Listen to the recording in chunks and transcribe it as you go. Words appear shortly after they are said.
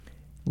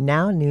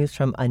Now, news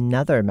from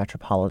another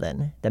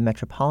metropolitan. The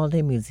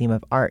Metropolitan Museum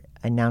of Art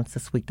announced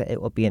this week that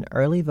it will be an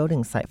early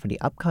voting site for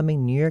the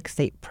upcoming New York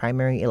State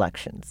primary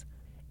elections.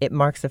 It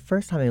marks the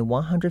first time in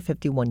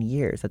 151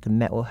 years that the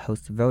Met will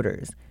host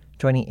voters,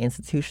 joining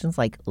institutions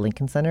like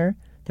Lincoln Center,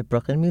 the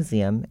Brooklyn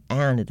Museum,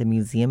 and the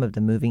Museum of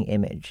the Moving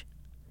Image.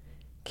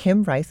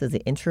 Kim Rice is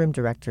the interim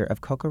director of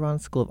Corcoran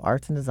School of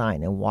Arts and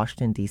Design in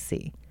Washington,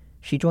 D.C.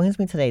 She joins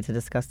me today to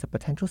discuss the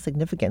potential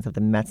significance of the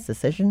Met's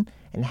decision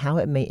and how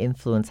it may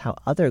influence how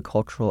other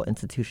cultural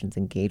institutions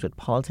engage with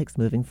politics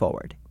moving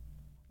forward.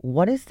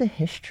 What is the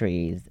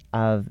history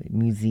of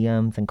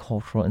museums and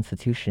cultural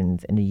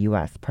institutions in the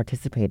U.S.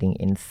 participating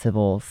in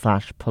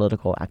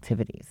civil/political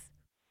activities?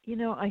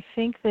 I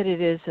think that it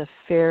is a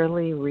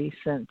fairly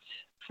recent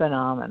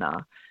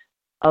phenomena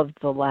of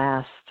the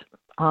last,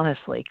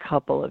 honestly,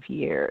 couple of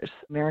years.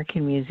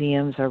 American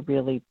museums are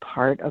really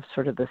part of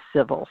sort of the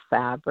civil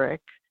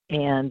fabric.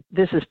 And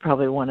this is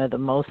probably one of the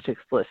most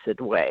explicit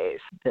ways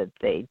that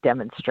they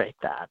demonstrate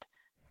that.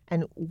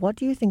 And what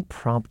do you think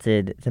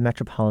prompted the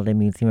Metropolitan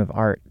Museum of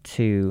Art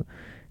to,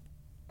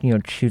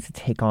 choose to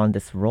take on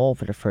this role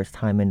for the first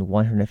time in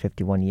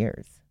 151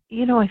 years?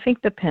 I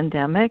think the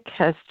pandemic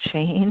has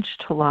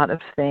changed a lot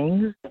of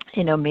things.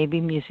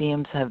 Maybe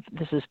museums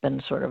this has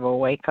been sort of a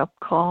wake-up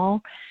call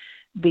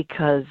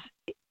because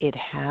it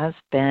has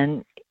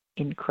been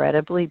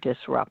incredibly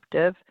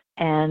disruptive.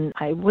 And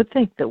I would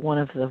think that one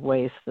of the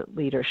ways that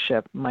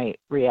leadership might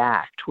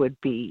react would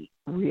be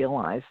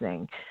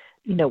realizing,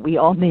 we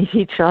all need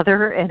each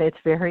other, and it's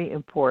very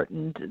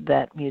important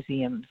that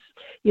museums,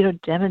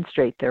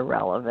 demonstrate their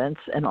relevance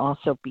and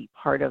also be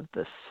part of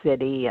the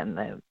city and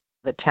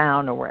the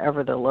town or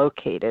wherever they're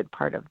located,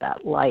 part of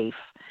that life.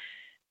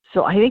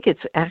 So I think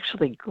it's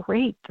actually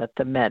great that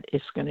the Met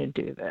is going to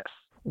do this.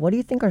 What do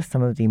you think are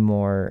some of the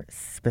more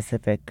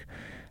specific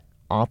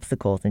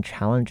obstacles and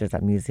challenges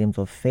that museums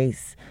will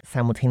face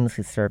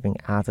simultaneously serving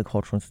as a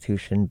cultural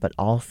institution, but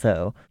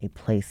also a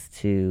place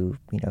to,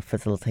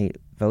 facilitate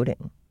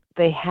voting?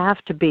 They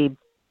have to be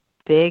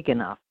big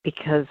enough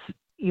because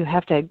you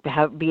have to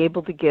be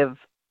able to give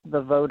the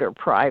voter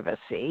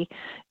privacy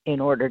in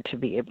order to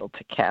be able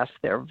to cast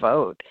their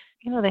vote.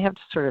 They have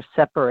to sort of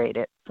separate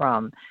it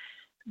from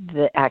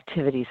the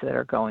activities that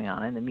are going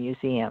on in the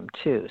museum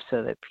too,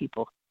 so that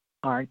people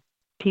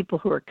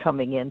who are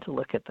coming in to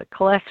look at the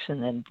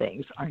collection and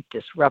things aren't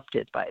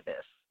disrupted by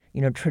this.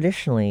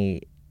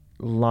 Traditionally,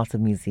 lots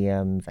of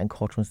museums and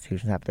cultural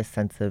institutions have this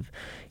sense of,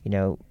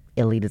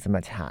 elitism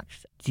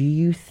attached. Do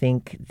you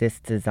think this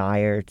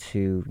desire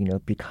to,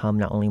 become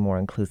not only more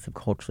inclusive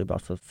culturally, but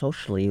also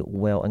socially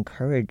will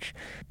encourage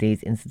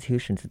these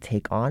institutions to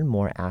take on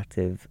more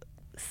active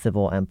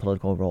civil and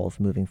political roles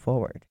moving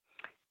forward?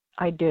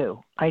 I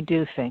do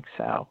think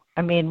so.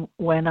 I mean,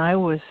 when I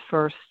was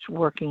first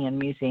working in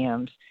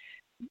museums,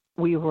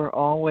 we were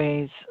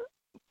always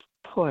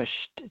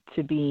pushed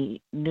to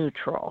be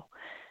neutral.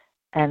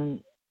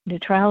 And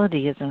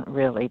neutrality isn't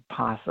really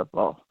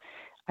possible,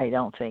 I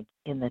don't think,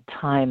 in the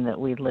time that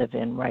we live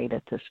in right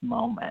at this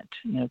moment,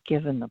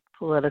 given the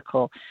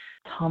political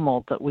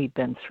tumult that we've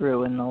been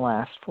through in the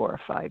last 4 or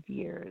 5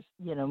 years.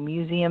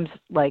 Museums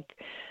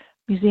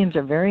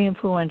are very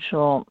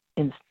influential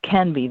and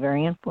can be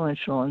very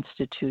influential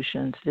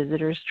institutions.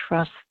 Visitors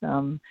trust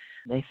them.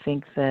 They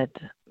think that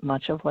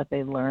much of what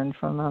they learn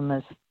from them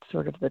is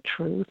sort of the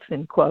truth,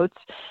 in quotes.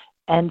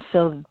 And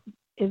so,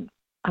 they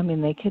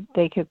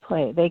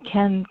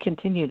can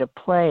continue to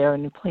play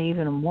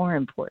even a more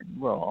important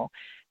role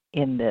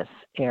in this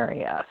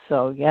area.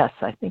 So yes,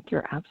 I think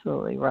you're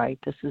absolutely right.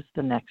 This is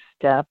the next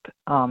step.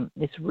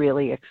 It's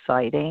really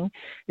exciting.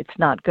 It's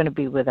not going to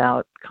be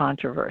without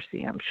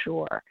controversy, I'm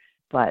sure,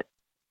 but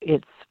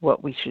it's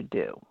what we should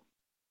do.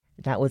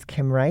 That was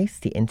Kim Rice,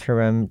 the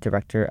interim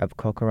director of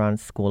Corcoran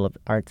School of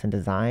Arts and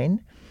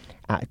Design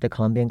at the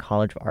Columbian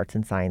College of Arts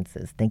and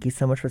Sciences. Thank you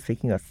so much for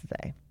speaking to us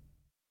today.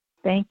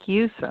 Thank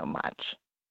you so much.